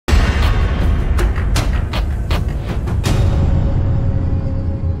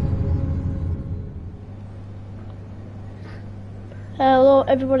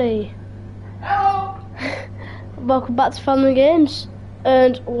Hello everybody. Hello. Welcome back to Family Games,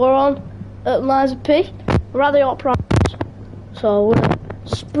 and we're on at Liza P. We're at the Opera, so we're gonna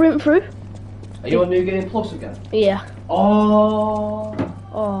sprint through. Are you on New Game Plus again? Yeah. Oh.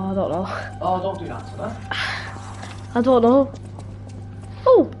 Oh, I don't know. Oh, don't do that to that. I don't know.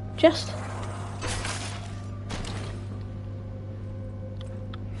 Oh, chest.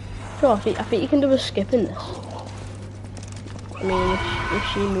 Sure, I think you can do a skip in this. I mean, if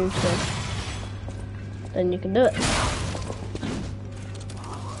she moves in, then you can do it.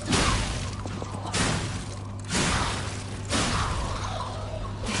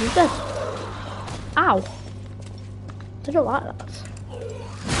 She's dead. Ow! I don't like that.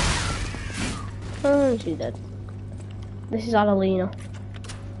 Oh, she's dead. This is Adelina.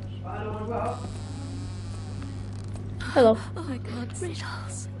 Hello. Oh my god,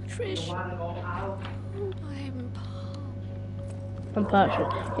 Riddles. Trish. I'm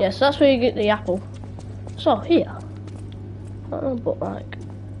parchment. Yes, that's where you get the apple. So, here. I don't know, but like,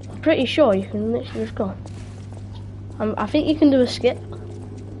 I'm pretty sure you can literally just go. I think you can do a skip.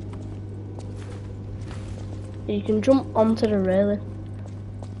 You can jump onto the railing.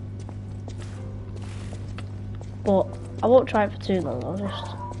 But I won't try it for too long, I'll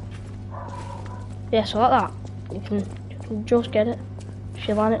just... Yeah, so like that. You can just get it. If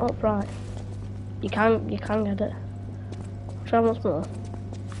you line it up right. You can get it. Try once more.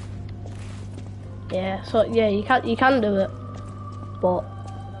 Yeah, so yeah, you can do it. But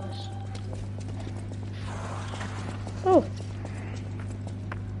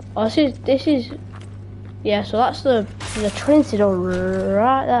this is yeah, so that's the Trinity door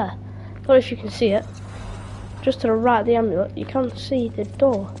right there. Don't know if you can see it. Just to the right of the amulet, you can see the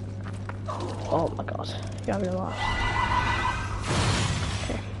door. Oh my god, you're having a laugh.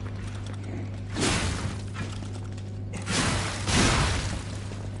 Okay.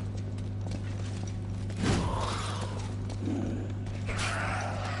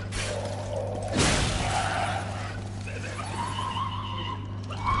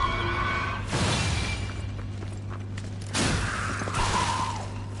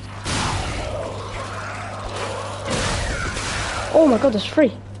 Oh my god, there's three.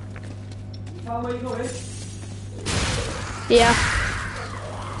 Where you going? Yeah.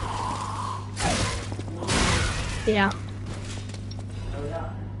 Yeah. Oh yeah.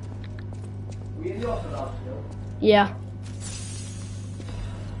 We in the office now still? Yeah.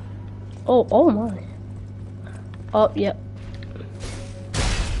 Oh my. Oh, yep.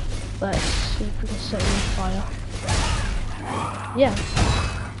 Let's see if we can set it on fire. Yeah.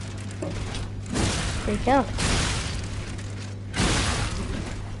 We can.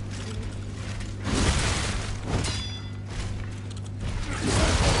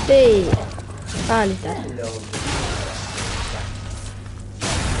 Hey! And he's dead.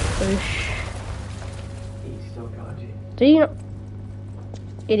 Push. He's still got you. Do you not?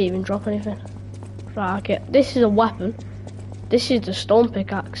 He didn't even drop anything. Right, okay. This is a weapon. This is the stone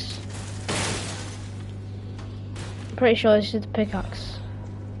pickaxe. I'm pretty sure this is the pickaxe.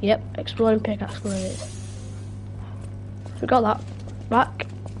 Yep, exploring pickaxe grenade. We got that. Back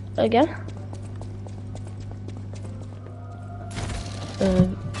again.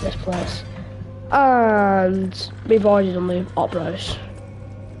 This place. And we've already done the operas.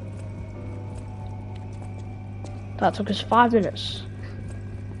 That took us 5 minutes.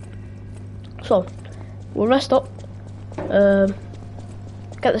 So, we'll rest up. Get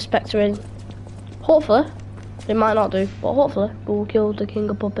the Spectre in. Hopefully, it might not do, but hopefully we'll kill the King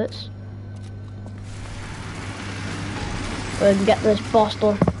of Puppets. And get this boss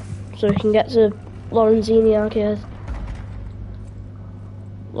done, so we can get to Lorenzini Arcade.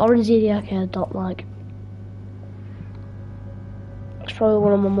 Lorenzini Arcade, don't like. It's probably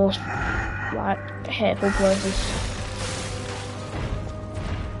one of my most like hateful places.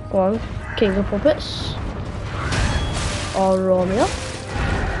 Go on, King of Puppets. Or Romeo.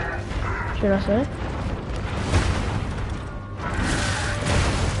 Should I say?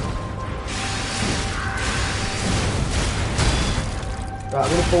 Right, I'm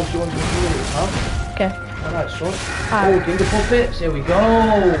gonna post you onto the community, huh? Okay. Alright, son. Alright. Oh, King of Puppets, here we go!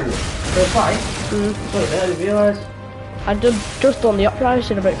 First fight? Sorry, I didn't realise. I just done the uprise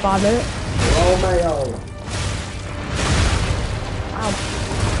in about 5 minutes. Romeo! Ow.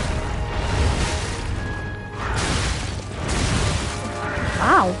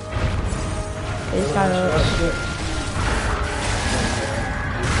 Ow. These guys are...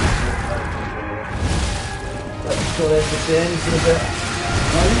 Let's go entertain for a bit.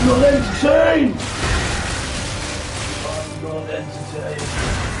 I'm not entertained! I'm not entertained.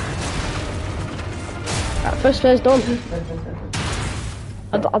 Right, first phase done.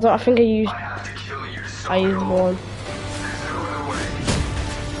 I think I used one.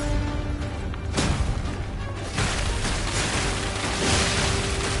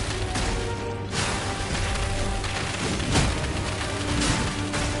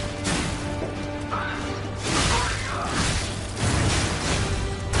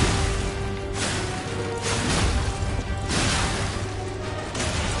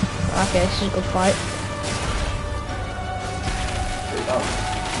 Okay, this is a good fight.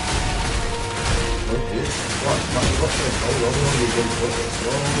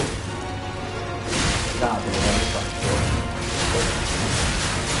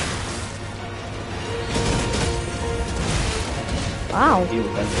 Wow.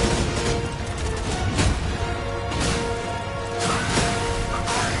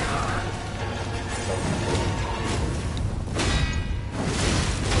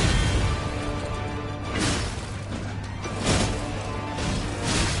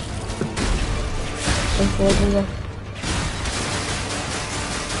 Unfortunately.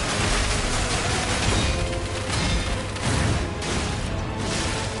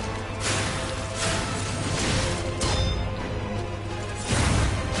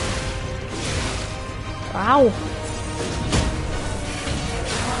 Wow.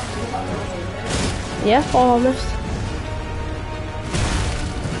 Yeah, almost.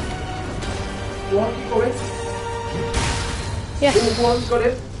 You want to keep going? Yes. Go on, got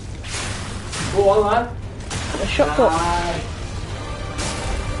it. Go on, lad. A shot put.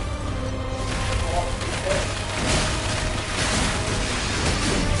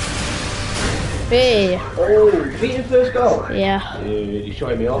 Hey. Oh, beat your first goal? Yeah. You're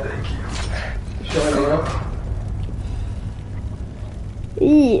showing me off. You're showing me off.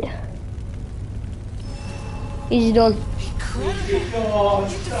 Easy done. Oh,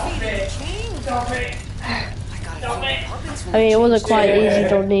 stop it. Stop it. Stop it. I mean, it wasn't quite easy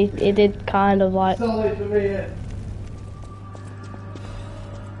done. He did kind of like. Solid for me, yeah.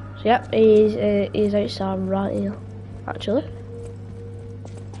 So, yep, he's outside right here. Actually,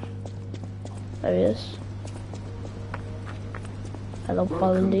 there he is. Hello,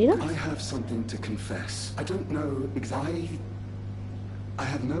 Valentina. I have something to confess. I don't know exactly. I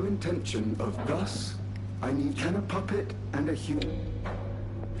have no intention of thus. I need can a puppet and a human.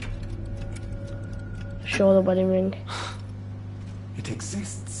 Show the wedding ring. It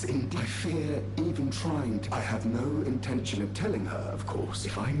exists in. I fear even trying to. I have no intention of telling her, of course.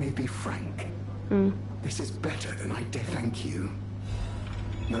 If I may be frank, this is better than I did. Thank you.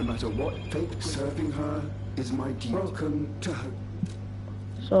 No matter what fate serving her is my duty. Welcome to her.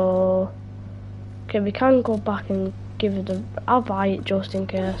 So, okay, we can go back and give it a. I'll buy it just in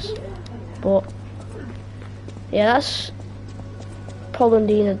case. But yeah, that's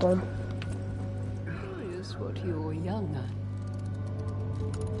Valentina done. Curious what you're younger.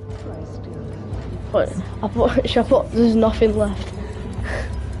 I still have. But I put there's nothing left.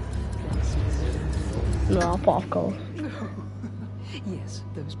 No, I'll put off gold. Yes,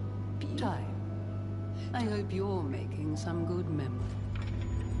 those time. I hope you're making some good memory.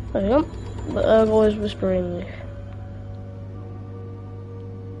 There we go. The Ergo is whispering.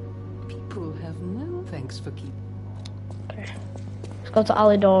 People have no thanks for keeping. Okay. Let's go to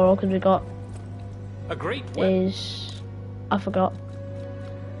Alidoro because we got A great I forgot.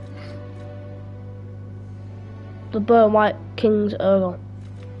 The Burnt White King's Ergo.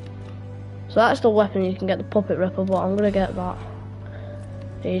 So that's the weapon you can get, the Puppet Ripper, but I'm gonna get that.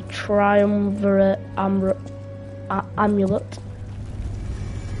 A Triumvirate Amulet.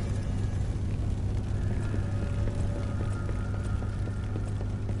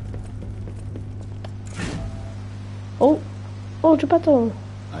 Oh, Geppetto.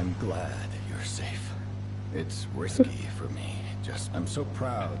 I'm glad you're safe. It's risky for me. I'm so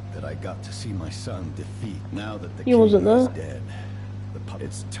proud that I got to see my son defeat. Now that the king wasn't is there. dead,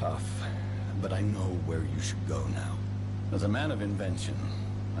 it's tough, but I know where you should go now. As a man of invention,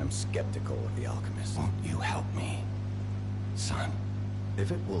 I'm skeptical of the alchemist. Won't you help me, son?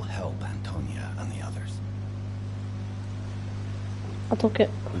 If it will help Antonia and the others. I took it.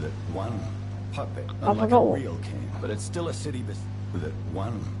 With it one puppet, I unlike a forgot what. real king, but it's still a city. With it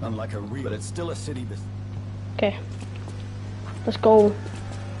one, unlike a real, but it's still a city. Okay. Let's go.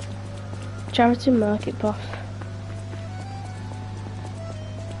 Charity Market Path.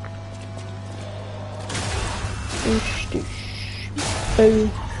 Doosh, doosh.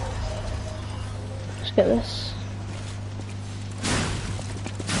 Boom. Let's get this.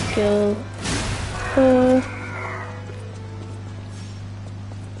 Kill her.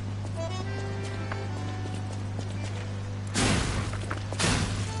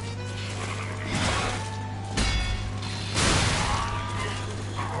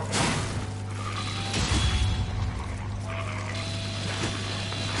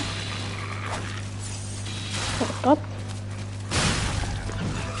 Oh god.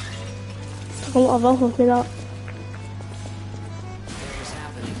 Took a lot of health with me that. Whatever's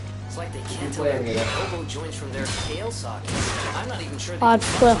happening. It's like they can't tell the elbow joints from their tail sockets. I'm not even sure they I'd can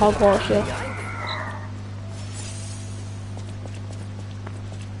play function Hogwarts, without yeah. guiding.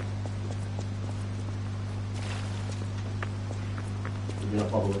 You're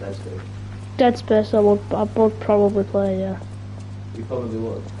not bothered with Dead Space. Dead Space I would probably play, yeah. You probably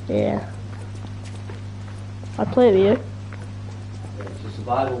would. Yeah. I'd play it with you. Yeah, it's a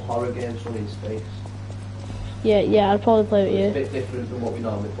survival horror game, so in space. Yeah, I'd probably play it It's a with bit different from what we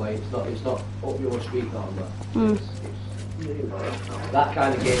normally play. It's not up your street normally. Mm. It's that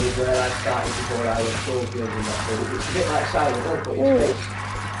kind of game is where I started before I was so good and that. So it's a bit like Silent Hill, but in space.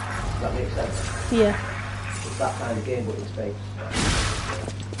 Does that make sense? you. Yeah. It's that kind of game, but in space.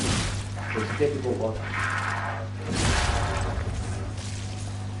 It's a difficult one.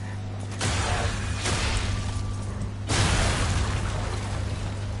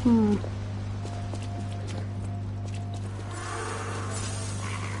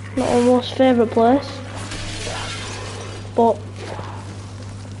 Not my most favourite place, but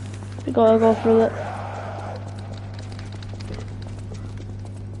we gotta go through it.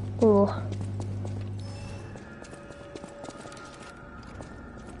 Oh.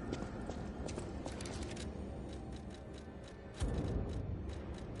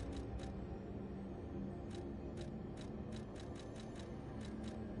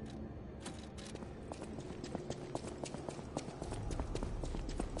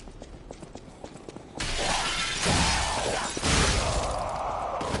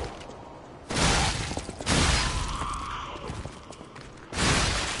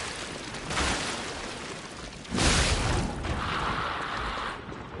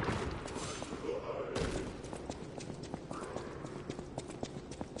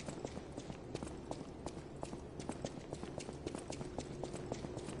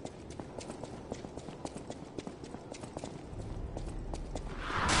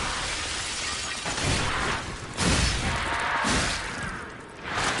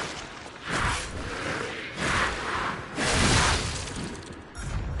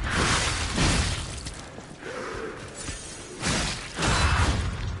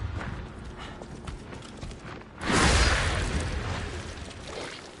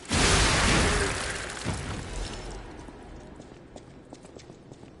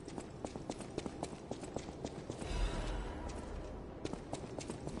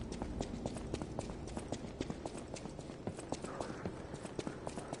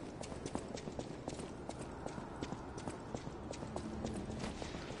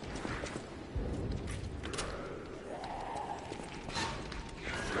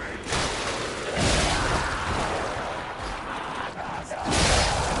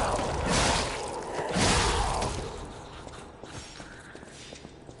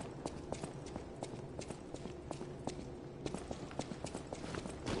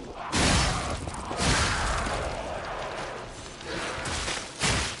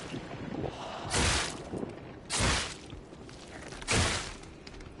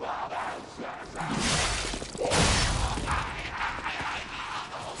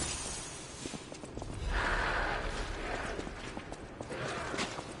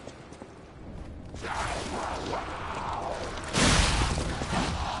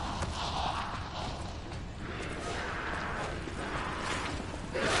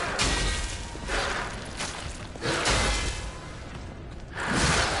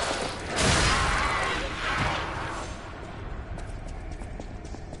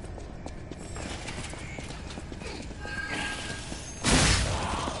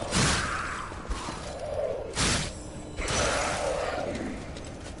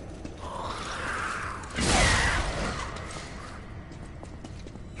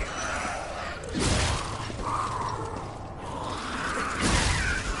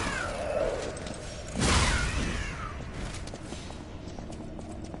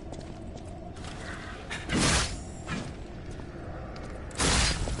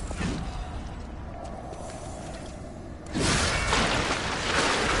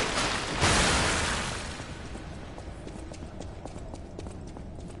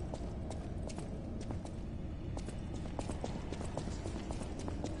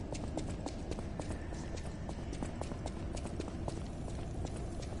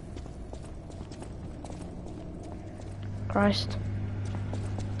 Christ.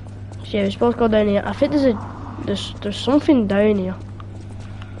 Yeah, we're supposed to go down here. I think there's something down here.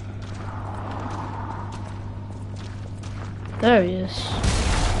 There he is.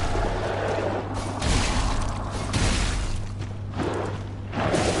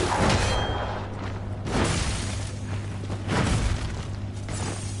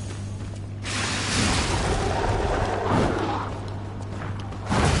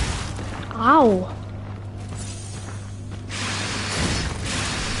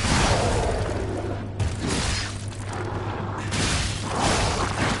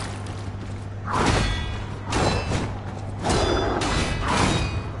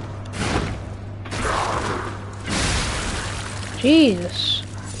 Jesus.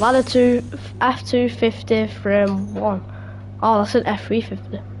 Ladder 2, F250 frame 1. Oh, that's an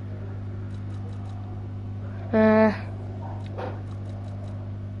F350.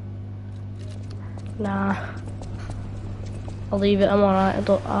 Nah. I'll leave it, I'm alright.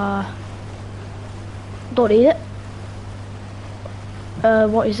 Don't need it.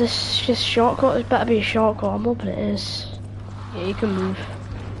 What is this? Just shortcut? It better be a shortcut. I'm hoping it is. Yeah, you can move.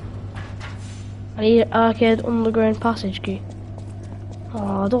 I need an arcade underground passage key.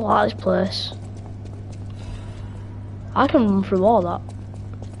 Oh, I don't like this place. I can run through all that.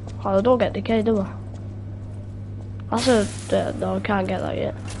 Oh, I don't get decay, do I? That's a... no, I can't get that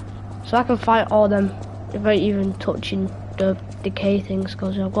yet. So I can fight all them without even touching the decay things,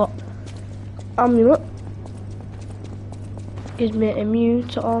 because I've got amulet. Gives me immune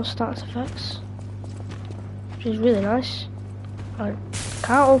to all stats effects, which is really nice. I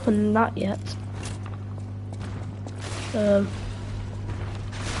can't open that yet.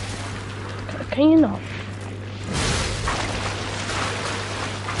 Can you not?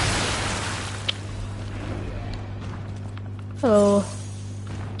 Hello.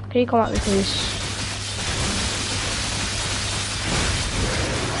 Can you come at me, please?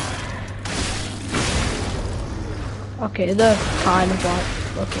 Okay, they're kind of like,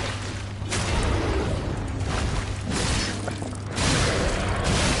 okay.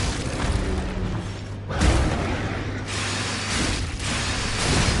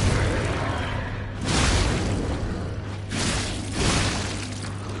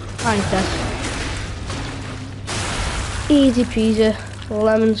 Kind of dead. Easy peasy,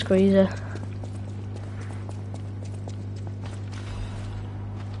 lemon squeezer.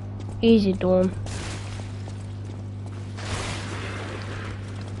 Easy done.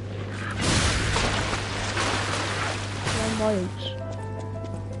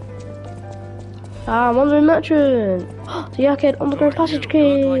 I'm on the matron. The arcade underground passage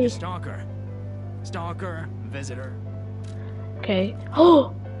key. Like a stalker. Stalker, visitor. Okay.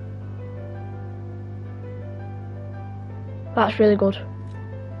 Oh, that's really good.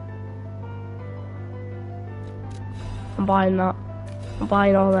 I'm buying that. I'm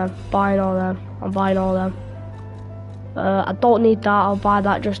buying all them. Buying all them. I'm buying all them. I don't need that. I'll buy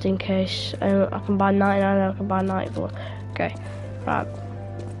that just in case. I can buy 99 and I can buy 94. Okay. Right.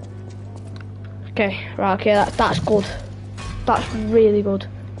 Okay. Right. Okay. That's good. That's really good.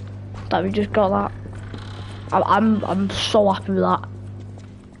 That we just got that. I'm so happy with that.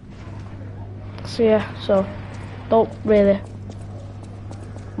 So yeah. So don't really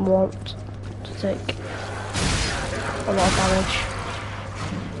want to take a lot of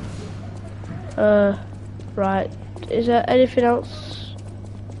damage. Right. Is there anything else?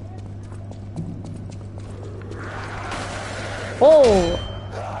 Oh!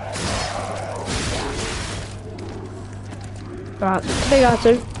 Right, big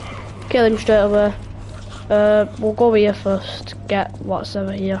R2. Kill him straight away. We'll go here first. Get what's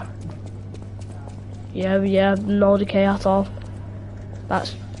over here. Yeah, no decay at all.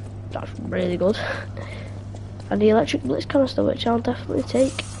 That's really good. And the electric blitz canister, which I'll definitely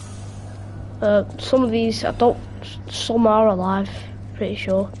take. Some of these some are alive, pretty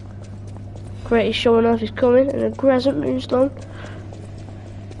sure. Greatest show on earth is coming, and a crescent moonstone.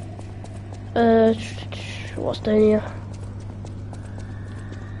 What's down here?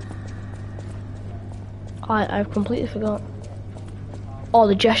 I've completely forgot. Oh,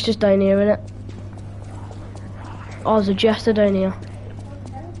 the jester's down here, innit? Oh, there's a jester down here.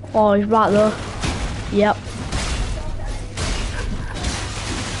 Oh, he's right there. Yep.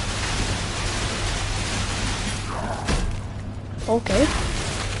 Okay.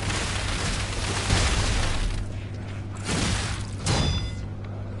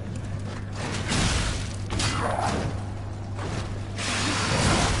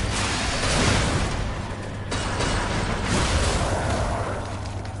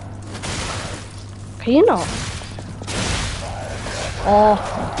 Can you not? Oh.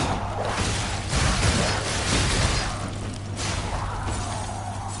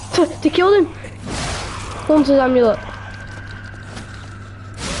 They killed him! Hunter's amulet.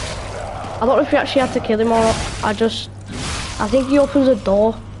 I don't know if we actually had to kill him or not. I think he opens a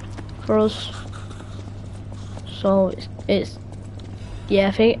door for us. So it's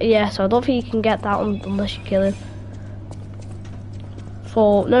yeah, so I don't think you can get that unless you kill him.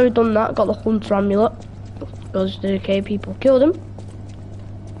 So now we've done that, got the Hunter amulet. Goes to the UK people, killed him.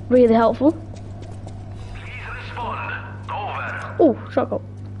 Really helpful. Please respond. Over. Oh, shotgun.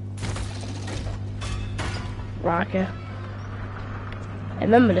 Right, okay. I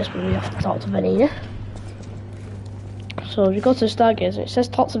remember this when we have to talk to Vanina. So we go to the Stargazer, it says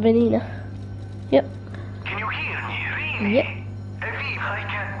talk to Vanina. Yep. Can you hear me? Really? Yep.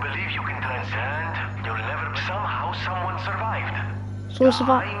 can't believe you can transcend. You'll never. Somehow, someone survived. Someone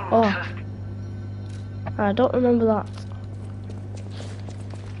survived? Oh. I don't remember that.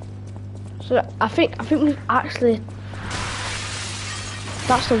 So I think we've actually.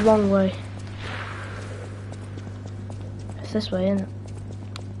 That's the wrong way. It's this way, isn't it?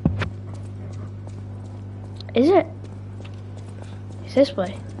 Is it? It's this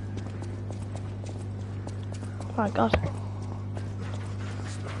way. Oh my god.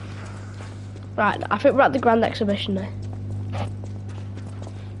 Right, I think we're at the Grand Exhibition now.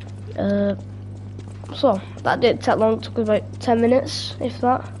 So, that didn't take long, it took about 10 minutes, if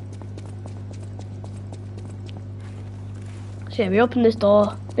that. So yeah, we open this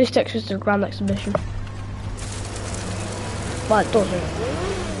door, this takes us to the Grand Exhibition. Well, it doesn't.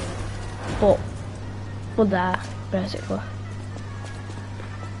 But, we're there, basically.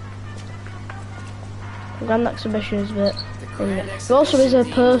 The Grand Exhibition is a bit... There also is a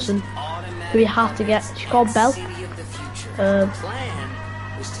person who you have to get, she's called Belle.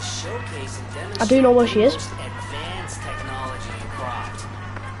 I do know where she is.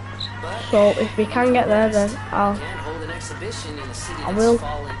 So if we can get there, then I will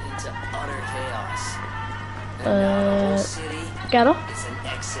get her.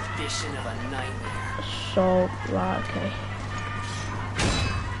 So right, okay.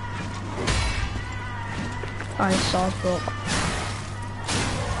 I saw it broke.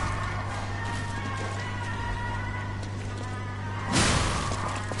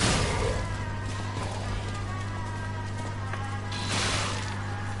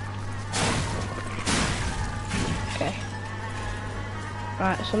 Okay.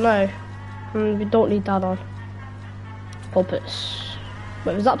 Right, so now we don't need that on. Puppets.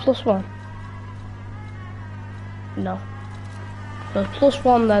 Wait, was that +1? No. So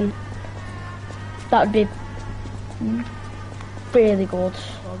 +1 then. That would be really good.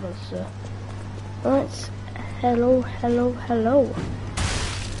 Right. Hello, hello, hello.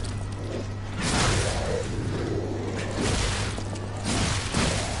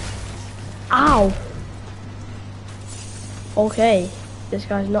 Ow! Okay, this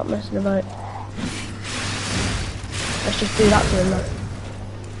guy's not messing about. Let's just do that to him then.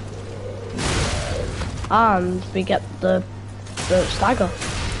 And we get the stagger.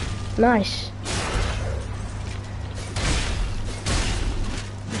 Nice.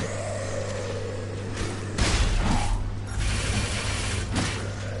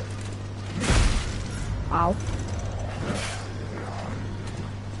 Ow.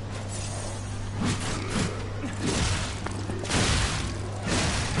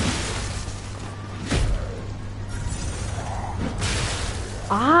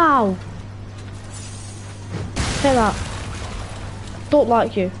 Ow! Say that. Don't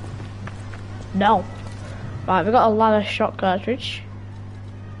like you. No. Right, we got a ladder shot cartridge.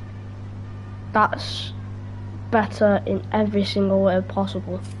 That's better in every single way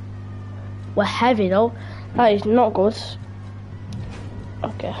possible. We're heavy though. That is not good.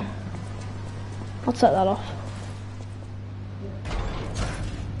 Okay. I'll take that off.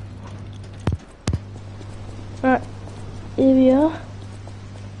 Right. Here we are.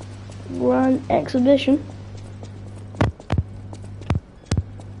 Grand Exhibition.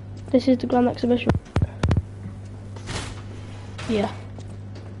 This is the Grand Exhibition. Yeah.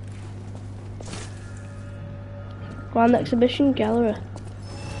 Grand Exhibition Gallery.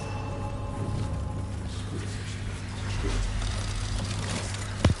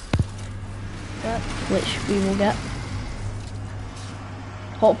 Which we will get.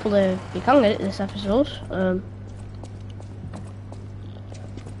 Hopefully we can get it this episode. So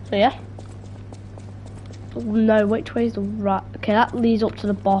yeah. No, which way is the right? Okay, that leads up to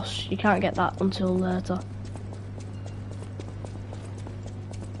the boss. You can't get that until later.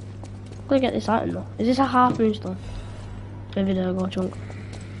 I'm gonna get this item though. Is this a half moonstone? Maybe there go chunk.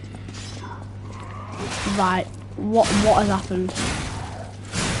 Right. What has happened?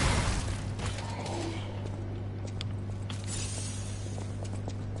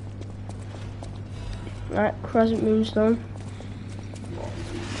 Right, crescent moonstone.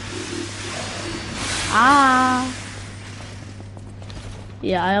 Ah!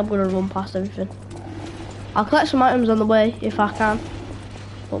 Yeah, I am gonna run past everything. I'll collect some items on the way if I can,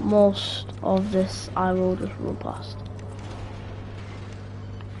 but most of this I will just run past.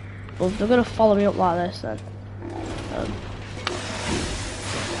 But if they're gonna follow me up like this, then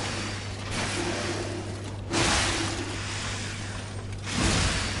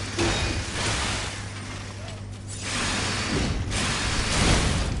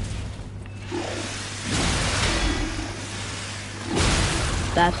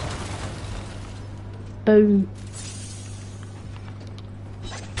dead. Boom.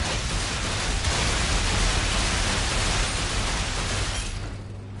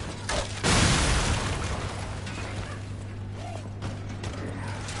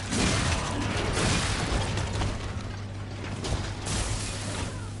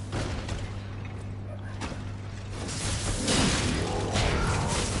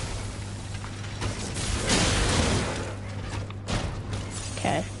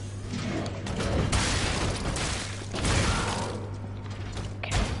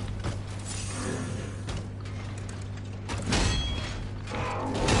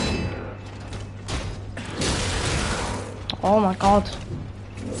 Oh my god.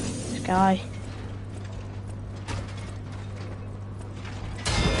 This guy.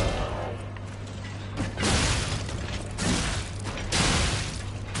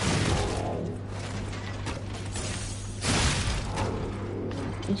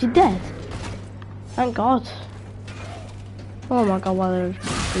 Is he dead? Thank god. Oh my god, why did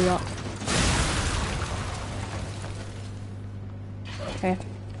I do that? Okay.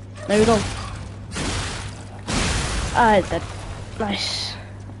 There we go. Alright then. Nice.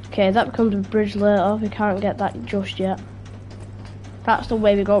 Okay, that becomes a bridge later. We can't get that just yet. That's the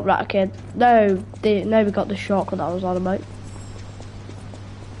way we go. Right, okay. Now we got the shortcut that I was on about.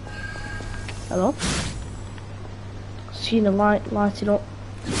 Hello? Seen the light lighting up.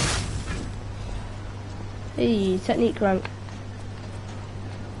 Hey, technique rank.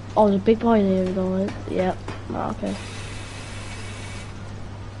 Oh, there's a big boy there we go. Yep. Ah, okay.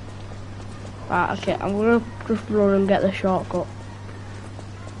 Right, okay, I'm gonna just run and get the shortcut.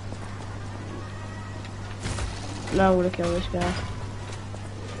 Now I'm gonna kill this guy.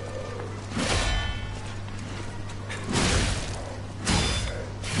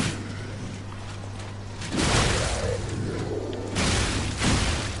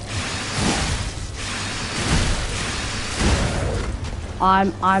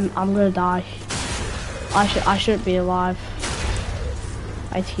 I'm gonna die. I shouldn't be alive.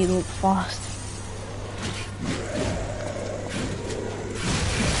 I had to heal up fast.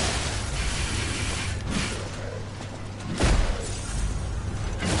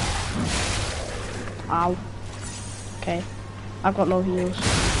 Ow. Okay. I've got no heals.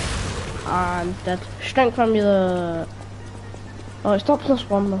 I'm dead. Strength amulet. Oh, it's not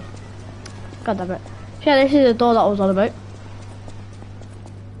 +1 though. God damn it. Yeah, this is the door that I was on about.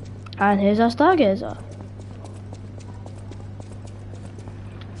 And here's our stargazer.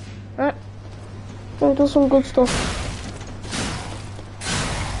 Right. We've done some good stuff.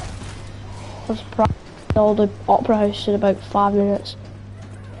 Let's practice all the opera house in about 5 minutes.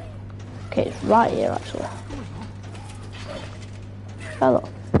 Okay, it's right here actually. Hello.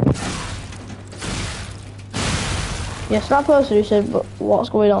 Yes, that person who said, but what's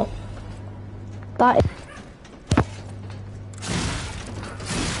going on? That is...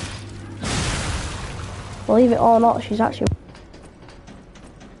 Believe it or not, she's actually...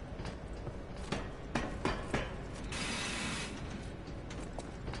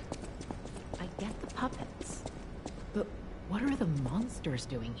 I get the puppets, but what are the monsters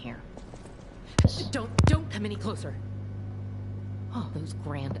doing here? Don't come any closer. Oh, those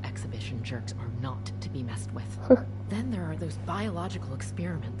grand exhibition jerks are not to be messed with. Then there are those biological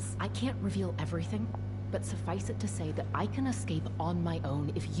experiments. I can't reveal everything, but suffice it to say that I can escape on my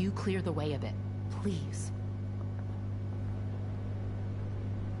own if you clear the way a bit. Please.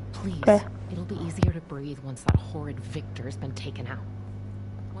 Please. Okay. It'll be easier to breathe once that horrid Victor's been taken out.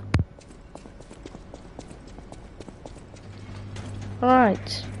 What?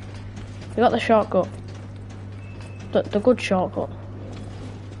 Alright. We got the shortcut. The good shortcut.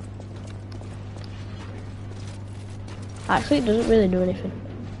 Actually, it doesn't really do anything.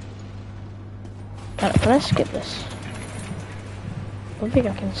 Can I skip this? I don't think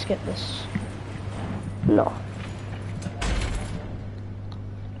I can skip this. No.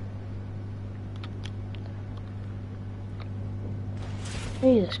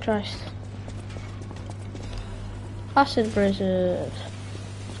 Jesus Christ. Acid Blizzard.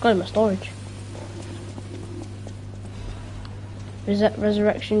 It's got in my storage.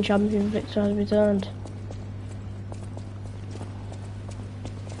 Resurrection Champion Victor has returned.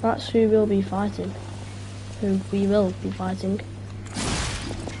 That's who we'll be fighting. Who we will be fighting.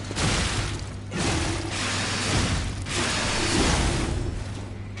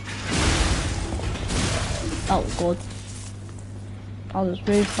 That was good. That was a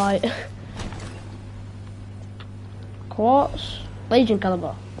smooth fight. Quartz. Legion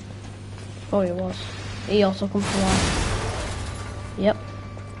Caliber. Oh, he was. He also comes to life. Yep.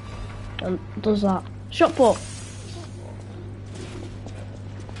 And does that. Shot put.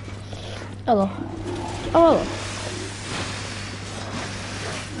 Hello. Oh, hello.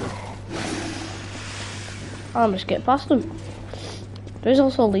 I'll just get past them. There's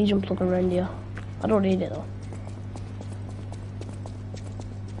also a Legion plug around here. I don't need it though.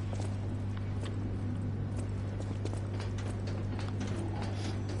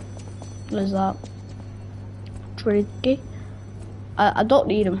 What is that? Tricky. I don't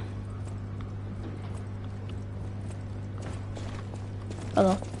need him.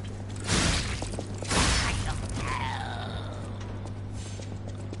 Hello.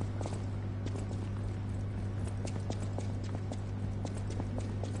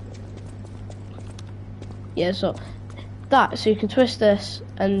 Yeah, so that, so you can twist this,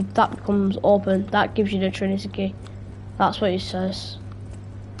 and that becomes open. That gives you the Trinity key. That's what it says.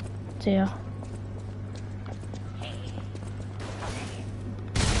 Dear.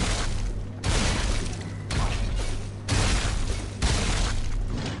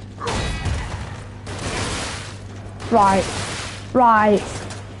 Right. Right.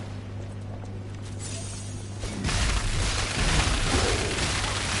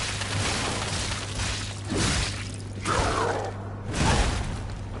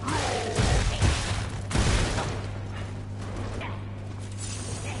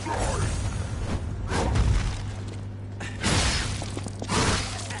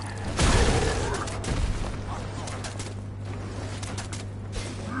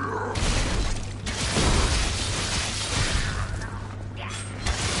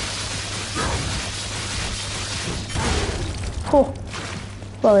 Oh,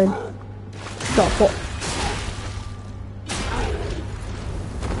 well in. Got a foot.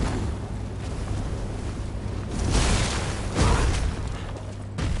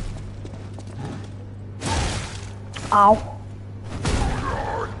 Ow.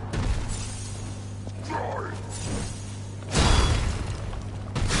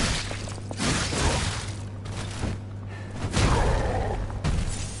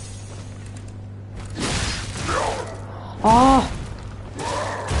 Oh.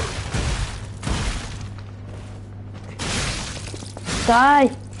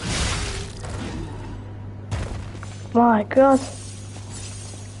 Die. My God.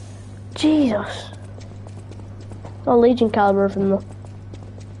 Jesus. Got a Legion caliber from them.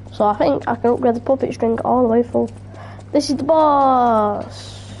 So I think I can upgrade the puppet string all the way full. This is the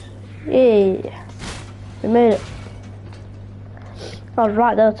boss. Yeah. We made it. I was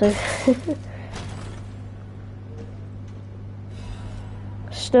right there too.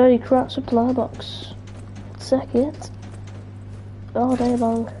 Sturdy crap supply box. Check it. All day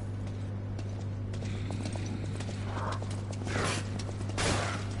long.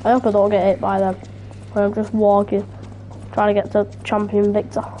 I hope I don't get hit by them when I'm just walking, trying to get to Champion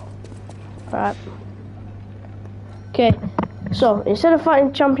Victor. Alright. Okay, so instead of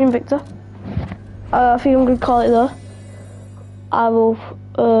fighting Champion Victor, I think I'm going to call it there. I will,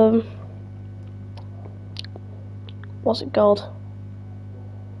 what's it called?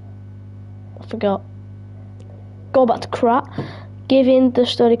 I forgot. Go back to Krat, give in the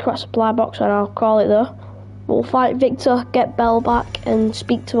Sturdy Krat supply box, and I'll call it there. We'll fight Victor, get Belle back, and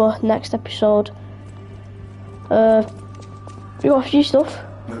speak to her next episode. We got a few stuff.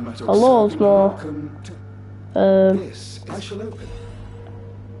 Loads more.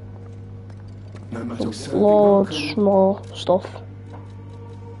 Loads more stuff.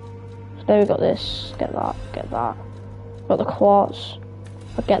 So there we got this. Get that. Get that. Got the quartz.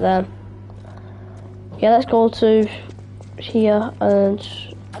 I'll get them. Yeah, let's go to here and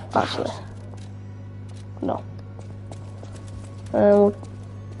actually no. We'll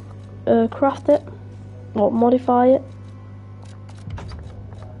craft it. We'll modify it.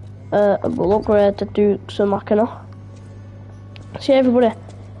 And we'll upgrade to Dukes and Machina. See everybody.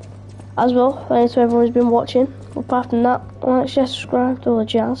 As well, thanks to everyone who's been watching. Apart from that, like, share, subscribe, all the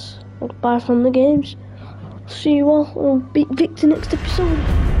jazz. Goodbye from the games. See you all. We'll beat Victor next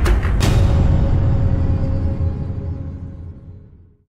episode.